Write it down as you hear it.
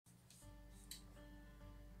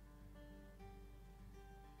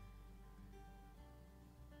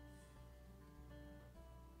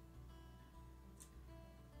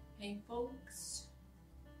Hey folks,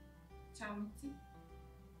 ciao Mitzi.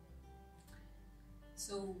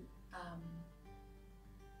 So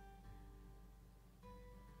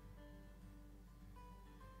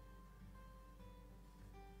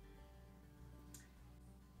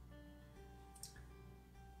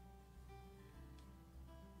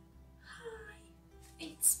hi,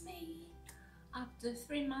 it's me. After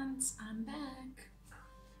 3 months, I'm back.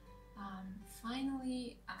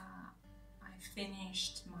 Finally, I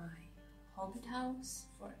finished my Hobbit house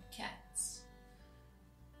for cats.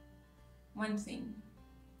 One thing,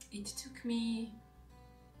 it took me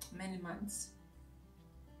many months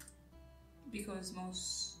because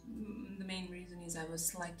the main reason is I was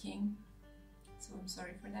slacking, so I'm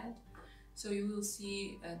sorry for that. So you will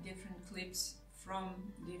see different clips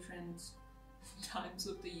from different times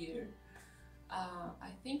of the year.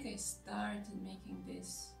 I think I started making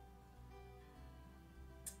this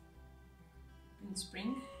in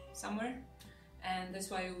spring somewhere, and that's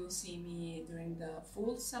why you will see me during the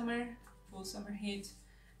full summer heat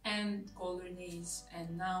and colder days.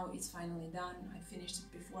 And now it's finally done. I finished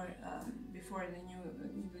it before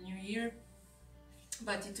the new year,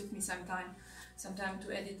 but it took me some time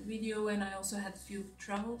to edit the video, and I also had a few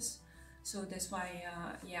troubles, so that's why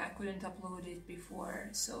yeah, I couldn't upload it before.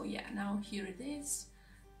 So yeah, now here it is.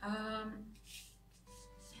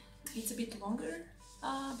 It's a bit longer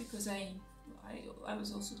because I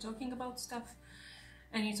was also talking about stuff,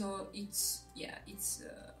 and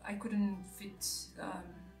I couldn't fit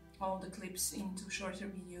all the clips into shorter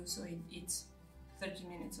videos, so it's 30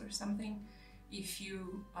 minutes or something. If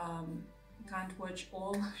you can't watch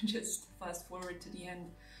all, just fast forward to the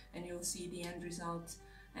end and you'll see the end result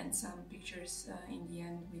and some pictures in the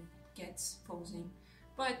end with cats posing.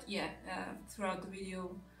 But yeah, throughout the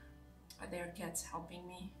video there are cats helping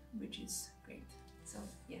me, which is great. So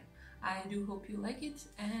yeah, I do hope you like it,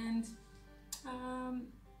 and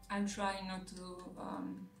I'm trying not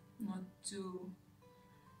to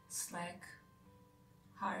slack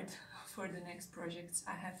hard for the next projects.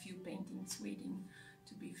 I have few paintings waiting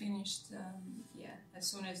to be finished. Yeah, as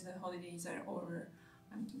soon as the holidays are over,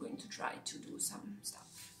 I'm going to try to do some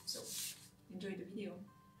stuff. So enjoy the video,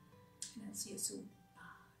 and I'll see you soon.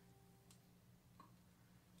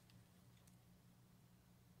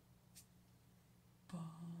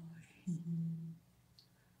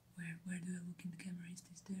 Where do I look in the camera? Is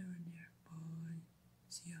this there or there? Bye.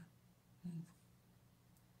 See ya. Move.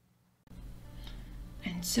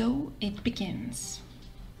 And so it begins.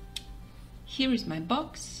 Here is my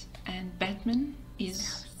box, and Batman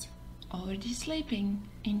is already sleeping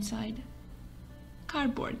inside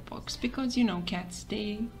cardboard box, because you know, cats,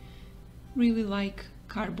 they really like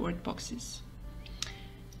cardboard boxes.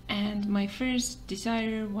 And my first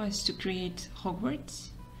desire was to create Hogwarts.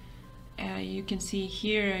 You can see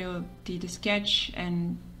here I did a sketch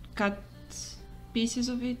and cut pieces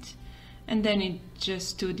of it, and then it just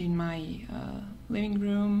stood in my living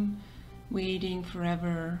room waiting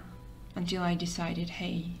forever until I decided,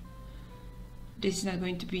 hey, this is not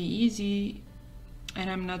going to be easy, and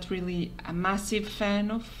I'm not really a massive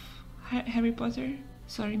fan of Harry Potter,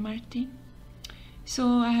 sorry Martin,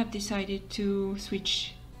 so I have decided to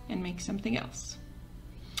switch and make something else.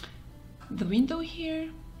 The window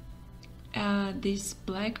here, this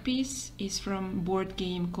black piece is from a board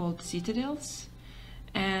game called Citadels,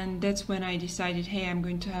 and that's when I decided, hey, I'm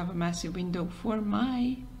going to have a massive window for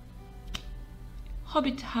my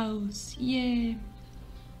Hobbit house, yeah.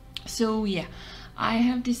 So yeah, I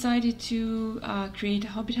have decided to create a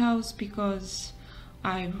Hobbit house because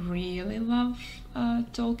I really love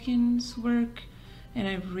Tolkien's work, and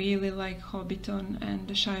I really like Hobbiton and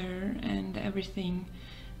the Shire and everything.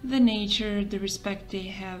 The nature, the respect they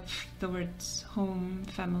have towards home,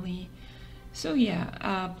 family. So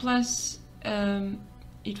yeah, plus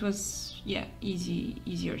it was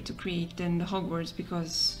easier to create than the Hogwarts,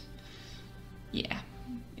 because yeah,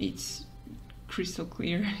 it's crystal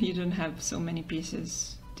clear. You don't have so many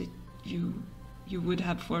pieces that you would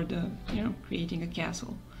have for the, you know, creating a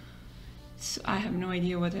castle. So I have no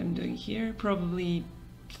idea what I'm doing here. Probably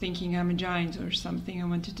thinking I'm a giant or something. I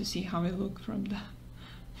wanted to see how I look from the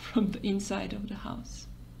inside of the house.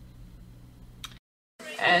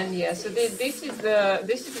 And yeah, so this is the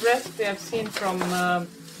recipe I've seen from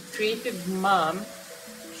Creative Mom.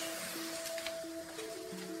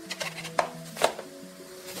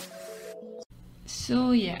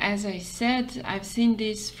 So yeah, as I said, I've seen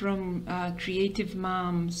this from Creative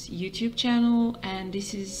Mom's YouTube channel, and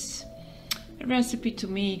this is a recipe to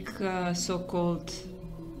make so-called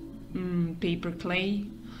paper clay.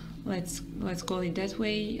 Let's call it that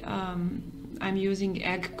way. I'm using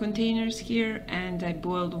egg containers here, and I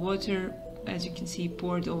boiled water, as you can see,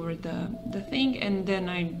 poured over the thing, and then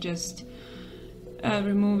I'm just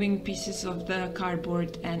removing pieces of the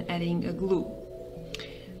cardboard and adding a glue.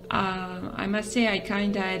 I must say I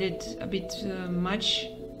kinda added a bit much,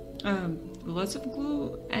 lots of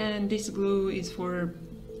glue, and this glue is for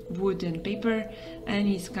wood and paper, and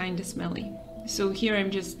it's kinda smelly. So here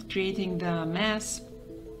I'm just creating the mass,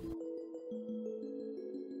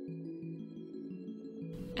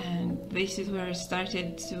 and this is where I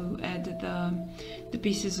started to add the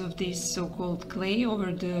pieces of this so-called clay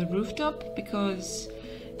over the rooftop, because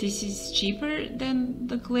this is cheaper than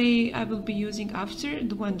the clay I will be using after,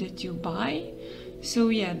 the one that you buy. So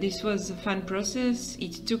yeah, this was a fun process.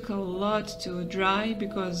 It took a lot to dry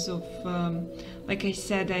because of, like I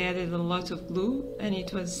said, I added a lot of glue and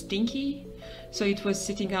it was stinky. So it was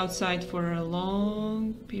sitting outside for a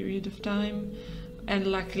long period of time, and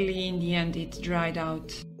luckily in the end it dried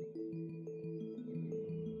out.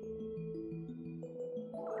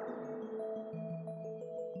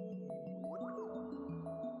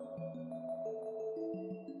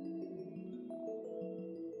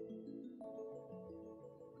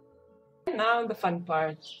 Now the fun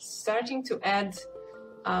part, starting to add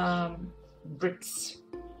bricks,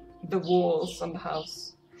 the walls on the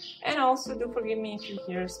house. And also do forgive me if you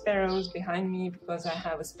hear sparrows behind me, because I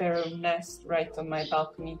have a sparrow nest right on my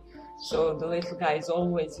balcony, so the little guy is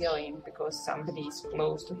always yelling because somebody is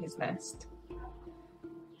close to his nest.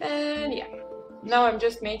 And yeah, now I'm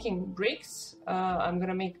just making bricks. I'm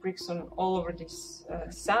gonna make bricks on all over this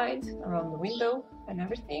side, around the window and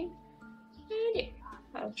everything. And yeah,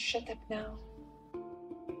 I'll shut up now.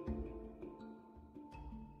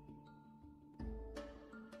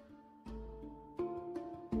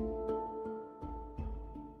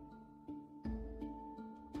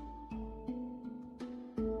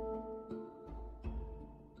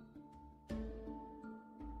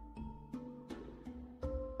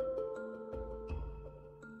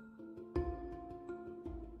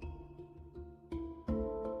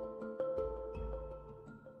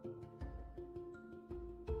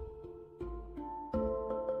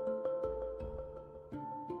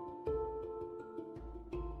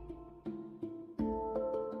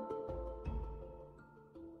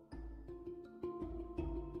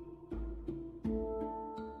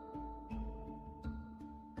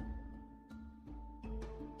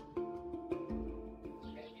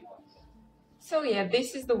 So yeah,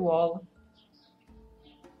 this is the wall.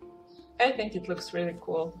 I think it looks really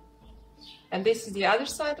cool. And this is the other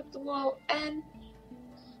side of the wall, and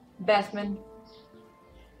Batman.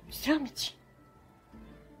 Здравствуйте.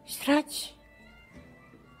 Здравствуйте.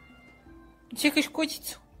 Чекаешь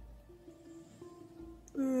котицу?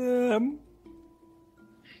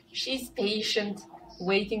 She's patient,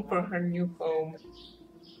 waiting for her new home.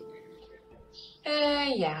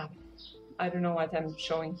 Yeah, I don't know what I'm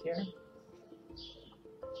showing here.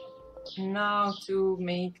 Now to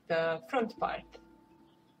make the front part.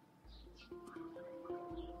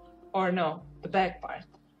 Or no, the back part.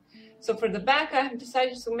 So for the back, I have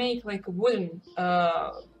decided to make like a wooden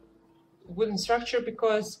structure,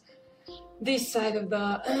 because this side of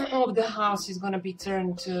the house is gonna be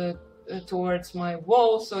turned towards my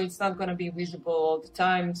wall, so it's not gonna be visible all the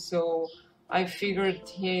time. So I figured,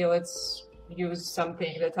 hey, let's use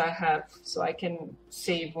something that I have so I can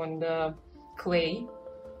save on the clay.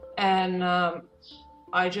 And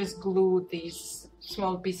I just glued these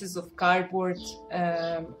small pieces of cardboard,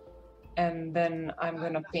 and then I'm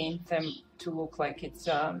gonna paint them to look like it's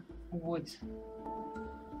wood.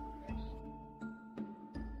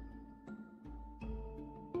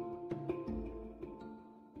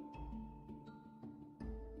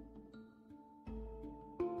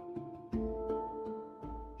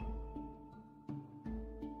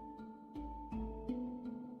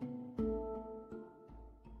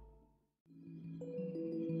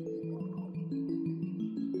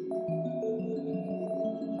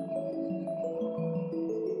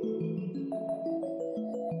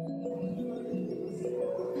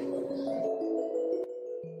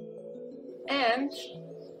 And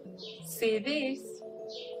see this?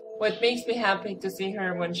 What makes me happy to see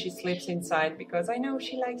her when she sleeps inside, because I know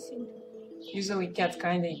she likes it. Usually cats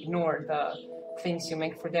kind of ignore the things you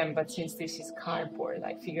make for them, but since this is cardboard,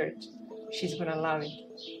 I figured she's gonna love it.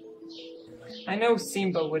 I know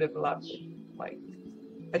Simba would have loved it,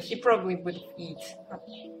 but he probably would eat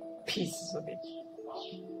pieces of it.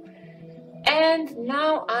 And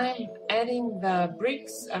now I'm adding the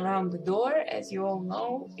bricks around the door. As you all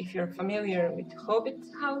know, if you're familiar with Hobbit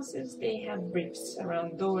houses, they have bricks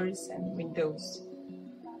around doors and windows.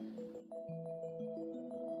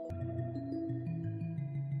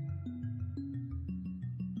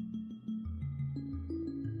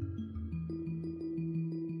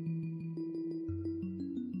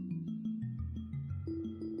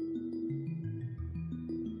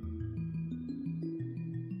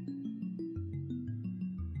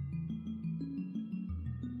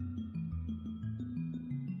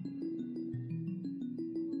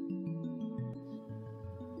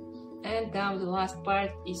 And now the last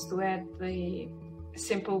part is to add the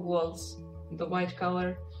simple walls, the white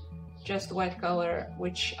color, just white color,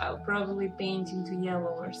 which I'll probably paint into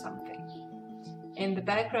yellow or something. In the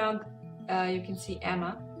background you can see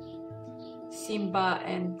Emma, Simba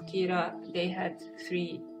and Kira. They had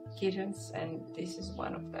 3 kittens and this is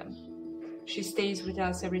one of them. She stays with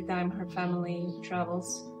us every time her family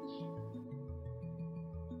travels.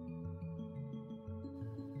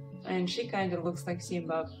 And she kind of looks like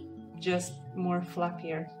Simba, just more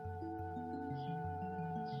fluffier.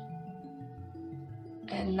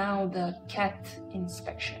 And now the cat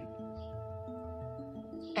inspection.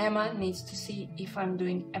 Emma needs to see if I'm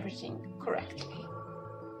doing everything correctly.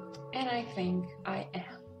 And I think I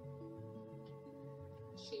am.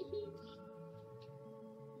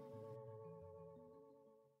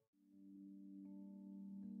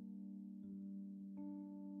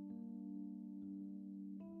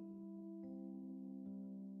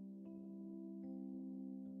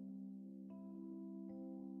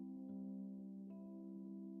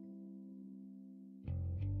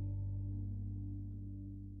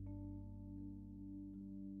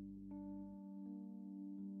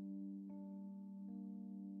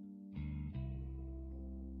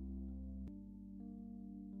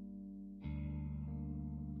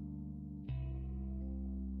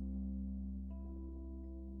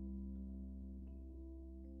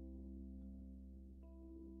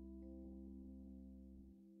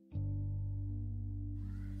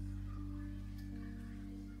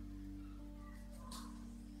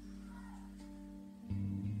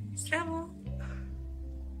 Bravo.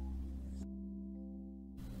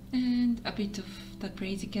 And a bit of the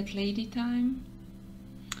crazy cat lady time.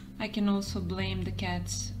 I can also blame the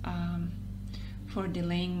cats for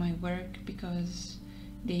delaying my work because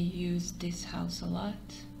they use this house a lot,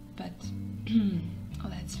 but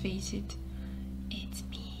let's face it, it's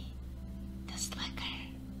me, the slacker.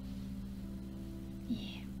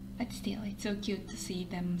 Yeah, but still, it's so cute to see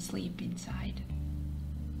them sleep inside.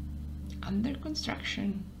 Under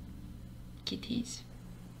construction kitties.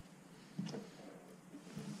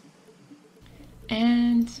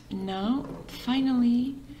 And now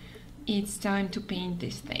finally it's time to paint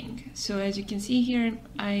this thing. So as you can see here,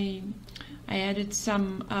 I added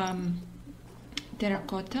some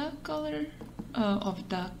terracotta color of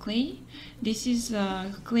the clay. This is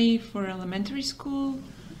clay for elementary school,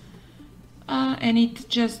 and it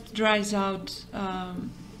just dries out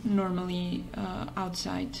normally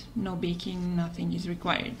outside. No baking, nothing is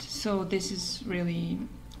required. So this is really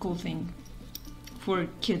cool thing for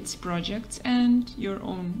kids projects and your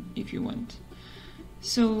own if you want.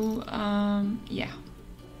 So yeah.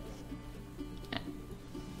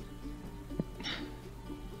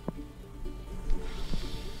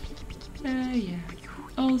 Yeah.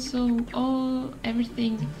 Also,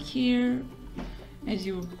 everything here, as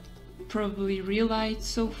you probably realized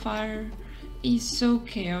so far, is so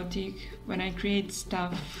chaotic. When I create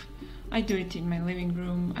stuff, I do it in my living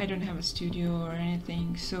room. I don't have a studio or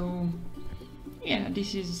anything, so yeah,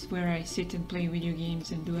 this is where I sit and play video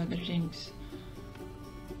games and do other things.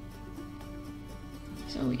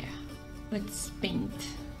 So yeah, let's paint.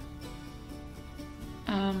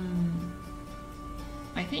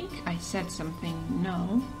 I think I said something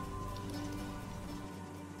no.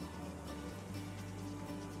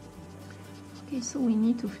 Okay, so we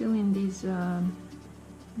need to fill in these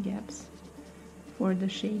gaps for the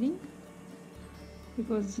shading,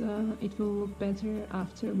 because it will look better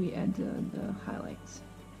after we add the highlights.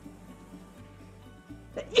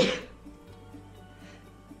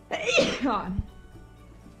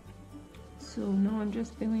 So now I'm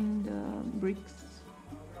just filling the bricks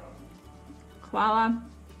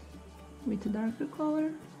with a darker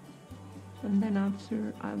color, and then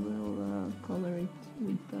after I will color it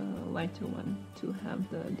with the lighter one to have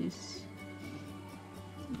this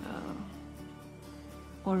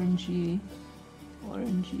orangey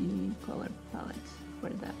color palette for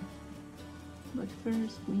that. But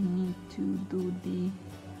first we need to do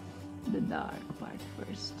the dark part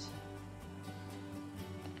first,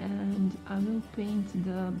 and I will paint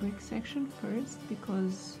the brick section first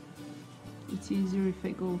because it's easier if I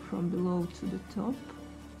go from below to the top.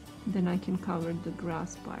 Then I can cover the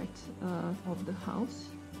grass part of the house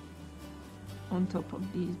on top of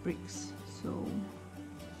these bricks. So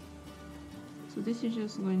this is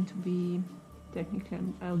just going to be technically,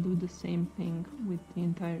 I'll do the same thing with the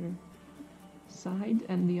entire side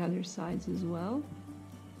and the other sides as well.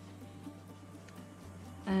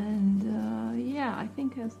 And yeah, I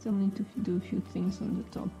think I still need to do a few things on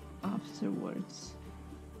the top afterwards.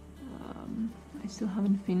 I still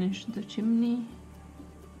haven't finished the chimney,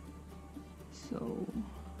 so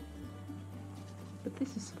but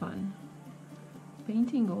this is fun.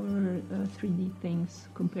 Painting over 3D things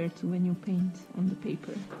compared to when you paint on the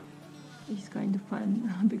paper is kind of fun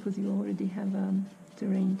because you already have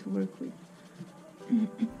terrain to work with.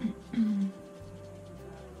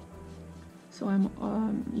 So I'm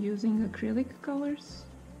using acrylic colors.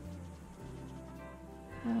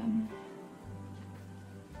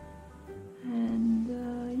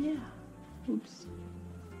 Yeah, oops,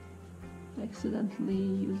 accidentally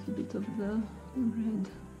used a bit of the red.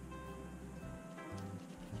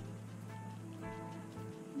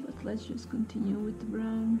 But let's just continue with the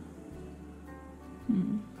brown.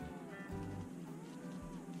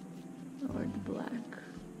 Or the black.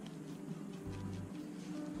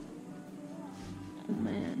 Oh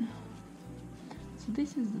man. So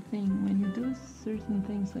this is the thing, when you do certain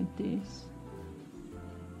things like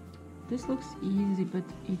this looks easy, but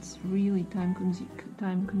it's really time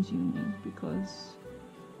consuming because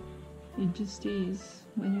it just is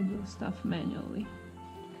when you do stuff manually.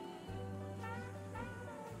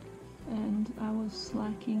 And I was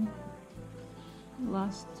slacking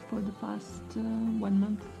for the past 1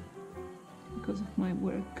 month because of my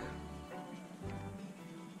work.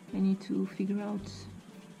 I need to figure out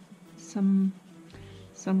some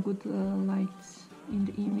good lights in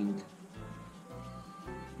the evening,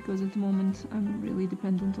 because at the moment I'm really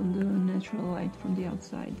dependent on the natural light from the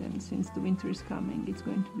outside, and since the winter is coming it's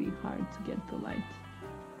going to be hard to get the light.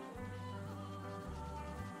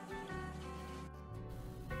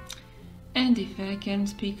 And if I can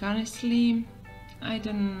speak honestly, I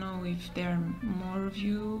don't know if there are more of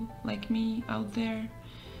you like me out there,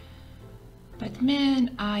 but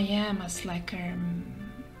man, I am a slacker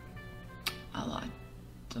a lot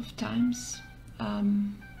of times.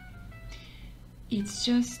 It's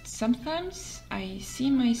just sometimes I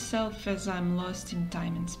see myself as I'm lost in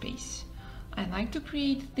time and space. I like to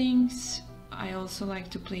create things, I also like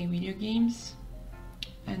to play video games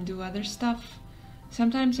and do other stuff.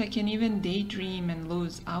 Sometimes I can even daydream and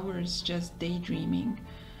lose hours just daydreaming.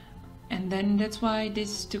 And then that's why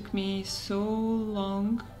this took me so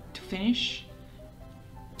long to finish.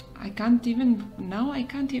 I can't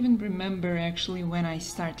even remember actually when I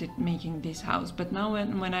started making this house, but now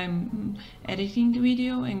when I'm editing the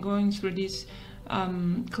video and going through these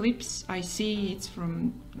clips, I see it's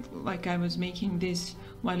from, like, I was making this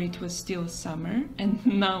while it was still summer, and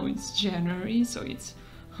now it's January, so it's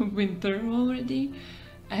winter already.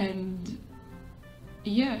 And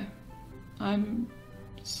yeah, I'm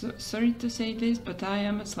sorry to say this, but I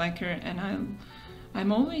am a slacker, and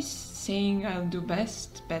I'm always saying I'll do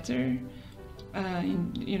better,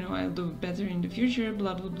 I'll do better in the future,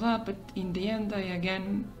 blah blah blah, but in the end I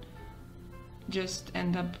again just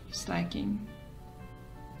end up slacking.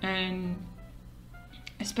 And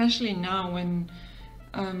especially now when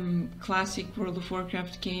classic World of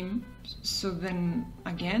Warcraft came, so then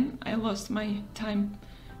again I lost my time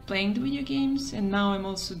playing the video games, and now I'm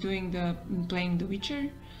also playing The Witcher.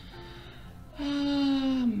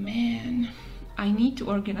 Man, I need to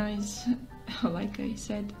organize, like I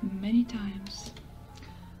said many times,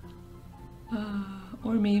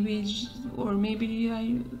 or maybe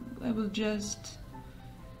I will just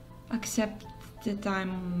accept that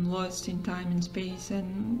I'm lost in time and space,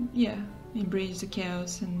 and yeah, embrace the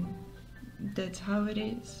chaos, and that's how it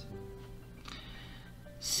is.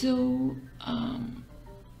 So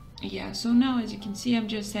yeah, so now as you can see, I'm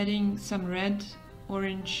just adding some red,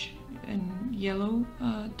 orange and yellow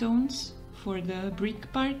tones for the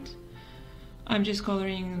brick part. I'm just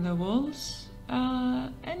coloring the walls,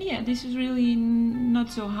 and yeah, this is really not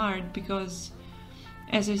so hard because,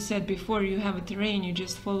 as I said before, you have a terrain, you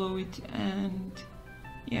just follow it, and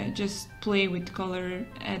yeah, just play with color,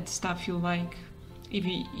 add stuff you like.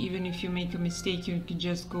 Even if you make a mistake, you can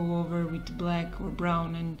just go over with black or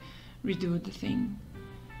brown and redo the thing.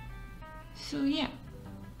 So yeah.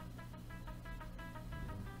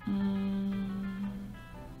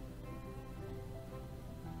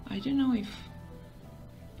 I don't know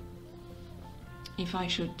if I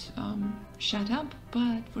should shut up,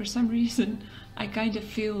 but for some reason I kind of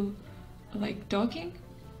feel like talking.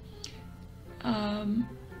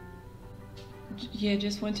 Yeah,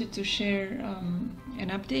 just wanted to share an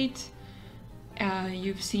update.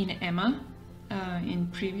 You've seen Emma in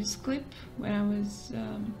previous clip when I was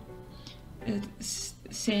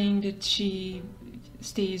saying that she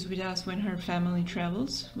stays with us when her family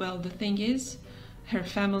travels. Well, the thing is, her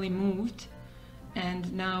family moved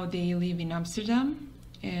and now they live in Amsterdam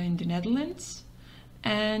in the Netherlands,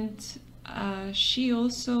 and she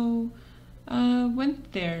also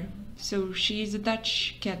went there. So she's a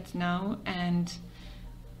Dutch cat now, and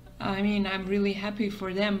I mean, I'm really happy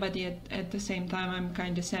for them, but yet at the same time I'm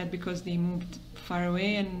kind of sad because they moved far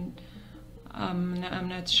away, and I'm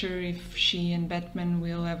not sure if she and Batman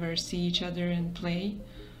will ever see each other and play.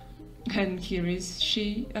 And here is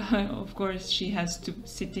she. Of course, she has to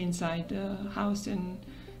sit inside the house and,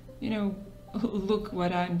 you know, look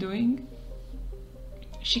what I'm doing.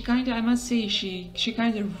 She kind of, I must say, she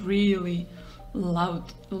kind of really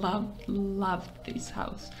loved this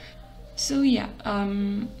house. So yeah,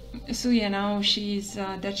 now she's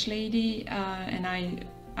a Dutch lady, and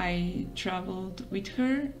I traveled with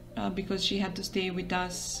her because she had to stay with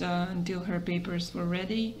us until her papers were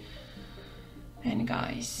ready. And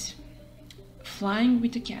guys, flying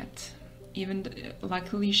with a cat,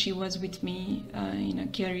 luckily she was with me in a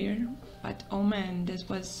carrier, but oh man, this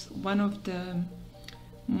was one of the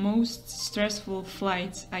most stressful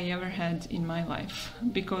flights I ever had in my life,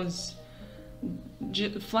 because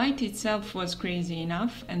flight itself was crazy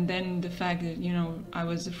enough, and then the fact that, you know, I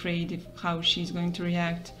was afraid of how she's going to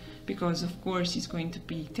react, because of course she's going to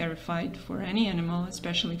be terrified for any animal,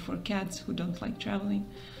 especially for cats who don't like traveling.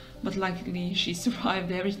 But luckily she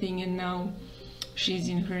survived everything, and now she's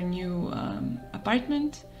in her new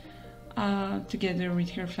apartment together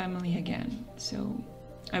with her family again. So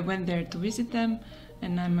I went there to visit them,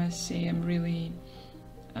 and I must say I'm really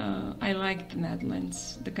I like the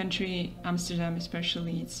Netherlands, the country, Amsterdam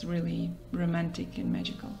especially. It's really romantic and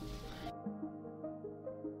magical.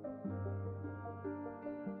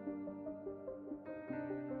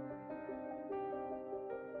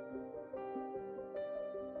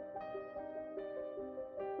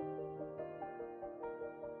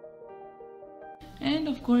 And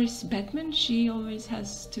of course Batman, she always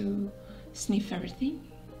has to sniff everything.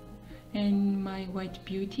 And my white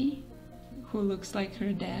beauty, who looks like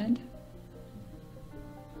her dad.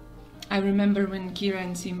 I remember when Kira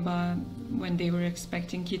and Simba, when they were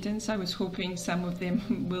expecting kittens, I was hoping some of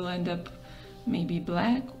them will end up maybe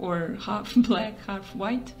black or half black, half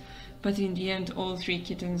white, but in the end all 3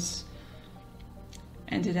 kittens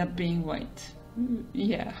ended up being white.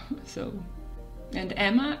 Yeah, so. And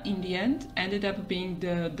Emma, in the end, ended up being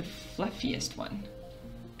the fluffiest one.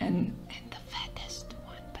 And the fattest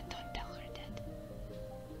one, but don't tell her that.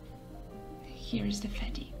 Here's the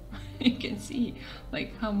fatty. You can see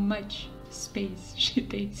like how much space she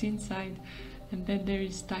takes inside. And then there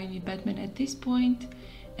is tiny Batman. At this point,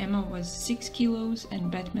 Emma was 6 kilos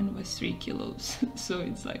and Batman was 3 kilos. So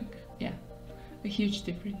it's like, yeah, a huge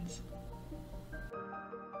difference.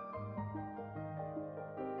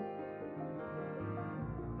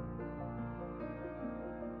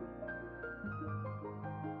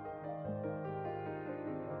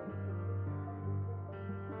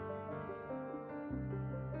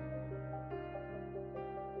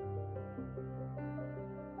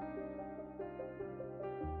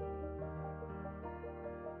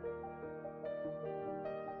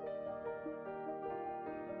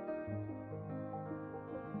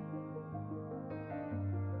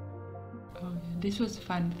 Oh, yeah. This was a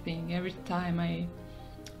fun thing. Every time I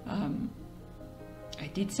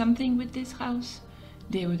did something with this house,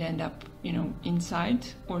 they would end up, you know, inside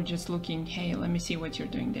or just looking, hey, let me see what you're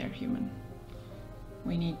doing there, human.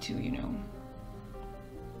 We need to, you know,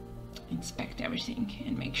 inspect everything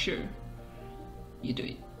and make sure you do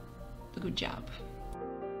it. A good job.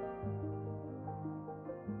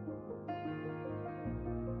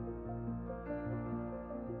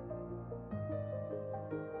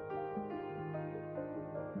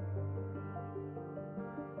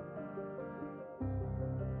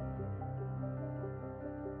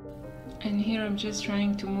 And here I'm just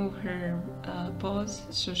trying to move her paws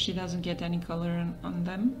so she doesn't get any color on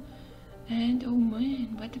them. And oh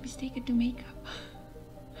man, what a mistake to make up.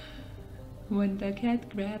 When the cat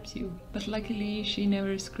grabs you. But luckily she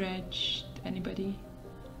never scratched anybody.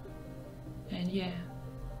 And yeah,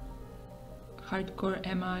 hardcore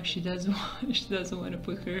Emma, she doesn't want to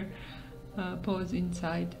put her paws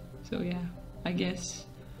inside. So yeah, I guess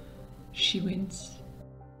she wins.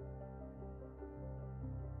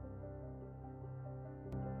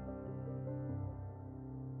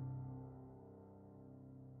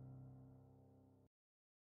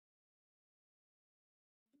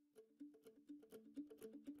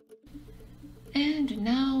 And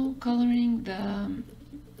now coloring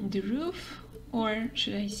the roof, or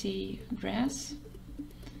should I say grass.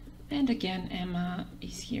 And again, Emma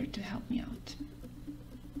is here to help me out.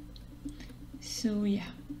 So yeah,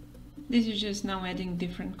 this is just now adding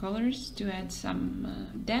different colors to add some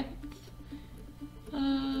depth,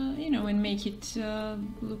 you know, and make it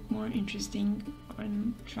look more interesting,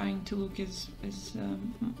 and trying to look as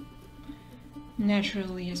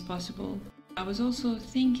naturally as possible. I was also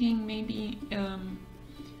thinking maybe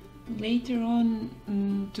later on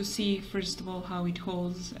to see first of all how it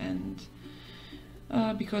holds, and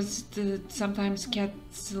because sometimes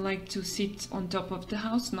cats like to sit on top of the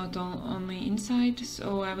house, not only inside,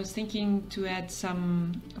 so I was thinking to add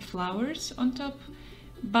some flowers on top,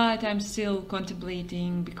 but I'm still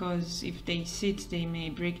contemplating, because if they sit they may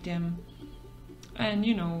break them, and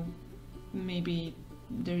you know, maybe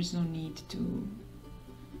there's no need to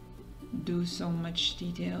do so many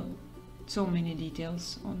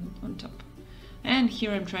details on top. And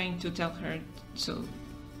here I'm trying to tell her so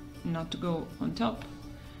not to go on top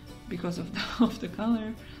because of the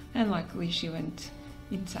color, and luckily she went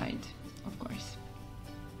inside, of course,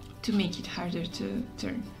 to make it harder to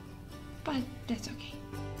turn, but that's okay.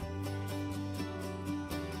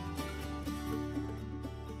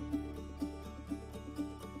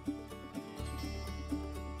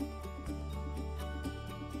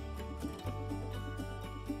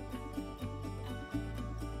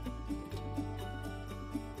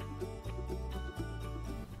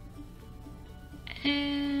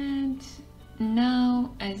 And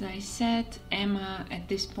now, as I said, Emma at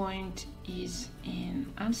this point is in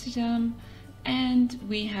Amsterdam, and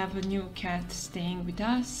we have a new cat staying with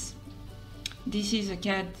us. This is a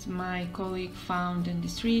cat my colleague found in the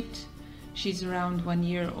street. She's around 1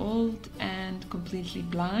 year old and completely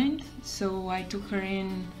blind, so I took her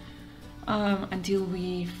in until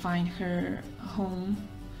we find her home.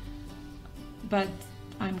 But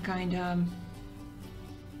I'm kind of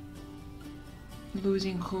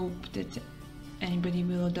losing hope that anybody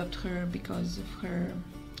will adopt her because of her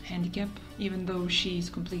handicap, even though she's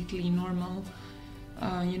completely normal,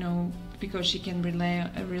 you know, because she can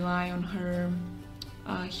rely on her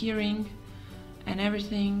hearing and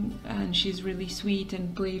everything, and she's really sweet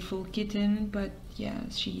and playful kitten, but yeah,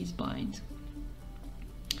 she is blind.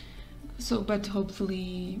 So, but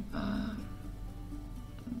hopefully,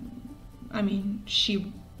 I mean,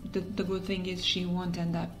 the good thing is she won't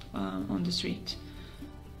end up on the street,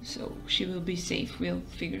 so she will be safe. We'll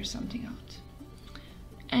figure something out.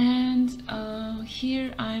 And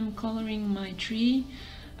here I'm coloring my tree.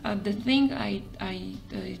 The thing I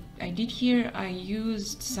did here, I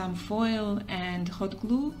used some foil and hot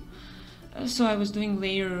glue. So I was doing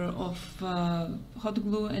layer of hot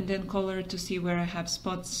glue and then color to see where I have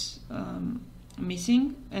spots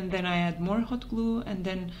missing, and then I add more hot glue and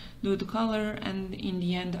then do the color, and in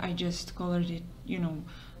the end I just colored it, you know,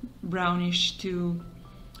 brownish to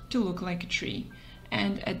look like a tree.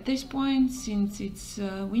 And at this point, since it's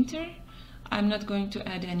winter, I'm not going to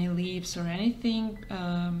add any leaves or anything.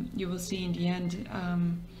 You will see in the end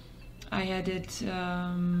I added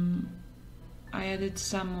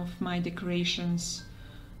some of my decorations.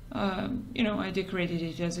 You know, I decorated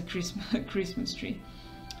it as a Christmas tree.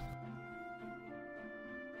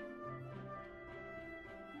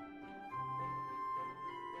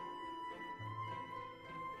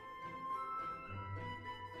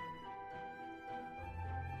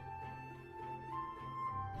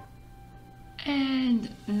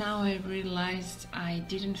 And now I realized I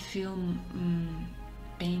didn't film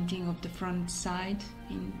painting of the front side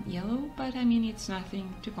in yellow, but I mean, it's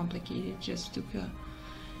nothing too complicated. Just took a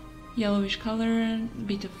yellowish color, a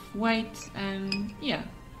bit of white, and yeah.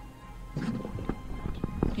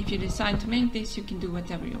 If you decide to make this, you can do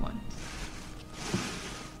whatever you want.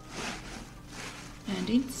 And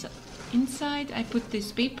inside I put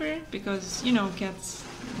this paper because, you know, cats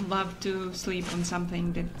love to sleep on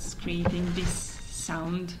something that's creating this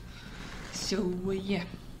sound. So yeah.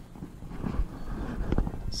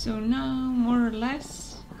 So now, more or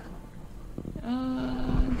less,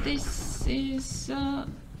 this is a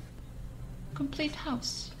complete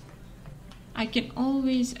house. I can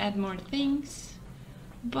always add more things,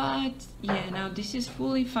 but yeah, now this is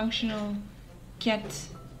fully functional Cat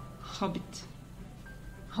Hobbit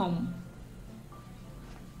home.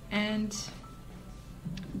 And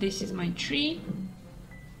this is my tree.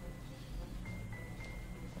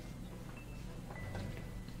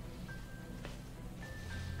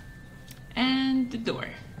 And the door.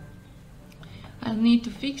 I'll need to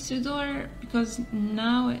fix the door because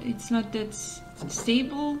now it's not that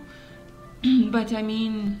stable, but I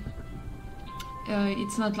mean,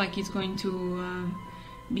 it's not like it's going to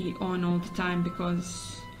be on all the time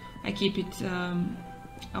because I keep it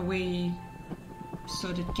away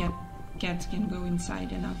so that cats can go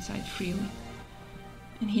inside and outside freely.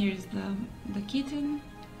 And here's the kitten.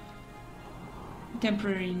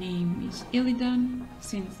 Temporary name is Illidan,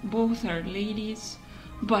 since both are ladies,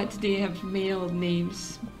 but they have male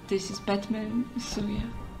names. This is Batman, so yeah.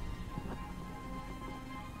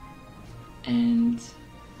 And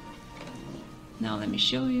Now let me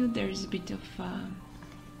show you. There's a bit of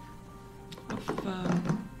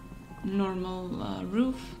normal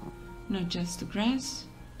roof, not just the grass,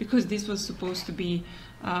 because this was supposed to be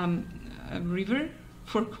a river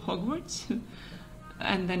for Hogwarts,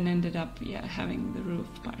 and then ended up having the roof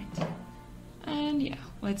part. And yeah,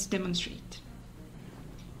 let's demonstrate.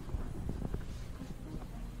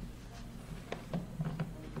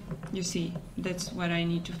 You see, that's what I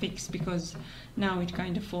need to fix, because now it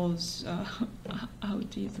kind of falls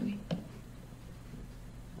out easily.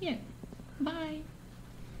 Yeah, bye!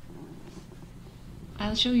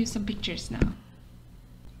 I'll show you some pictures now.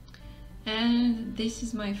 And this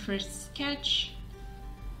is my first sketch.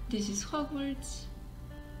 This is Hogwarts.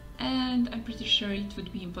 And I'm pretty sure it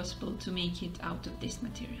would be impossible to make it out of these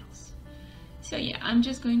materials. So yeah, I'm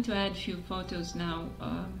just going to add a few photos now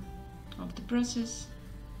of the process.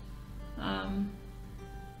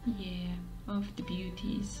 Yeah, of the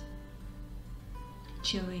beauties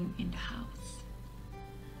chilling in the house.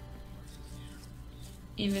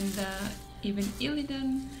 Even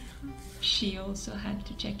Illidan, she also had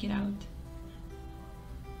to check it out.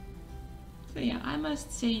 So yeah, I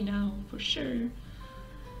must say now for sure,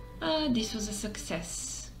 this was a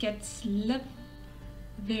success. Cats love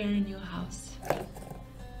their new house.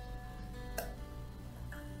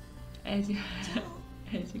 As you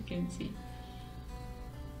can see.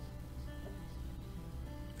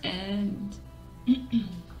 And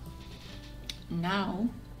now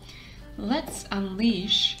let's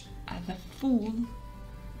unleash the full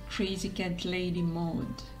Crazy Cat Lady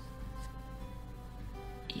mode.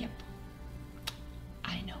 Yep,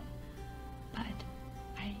 I know, but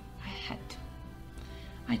I had to.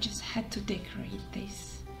 I just had to decorate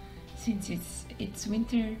this since it's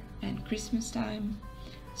winter and Christmas time,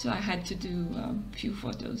 so I had to do a few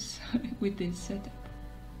photos with this setup.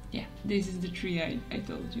 Yeah, this is the tree I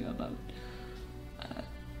told you about,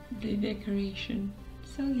 the decoration.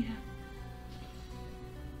 So yeah.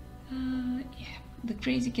 Yeah, the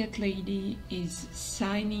Crazy Cat Lady is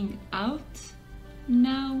signing out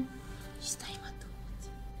now.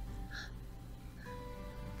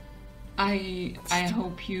 I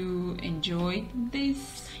hope you enjoyed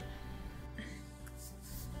this.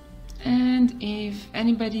 And if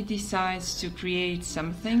anybody decides to create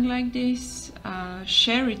something like this,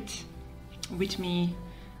 share it with me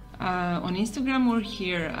on Instagram or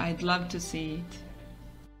here. I'd love to see it.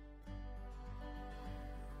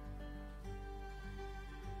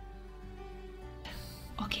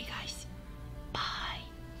 Okay guys, bye.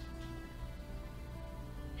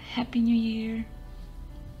 Happy New Year.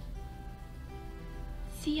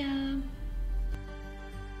 See ya.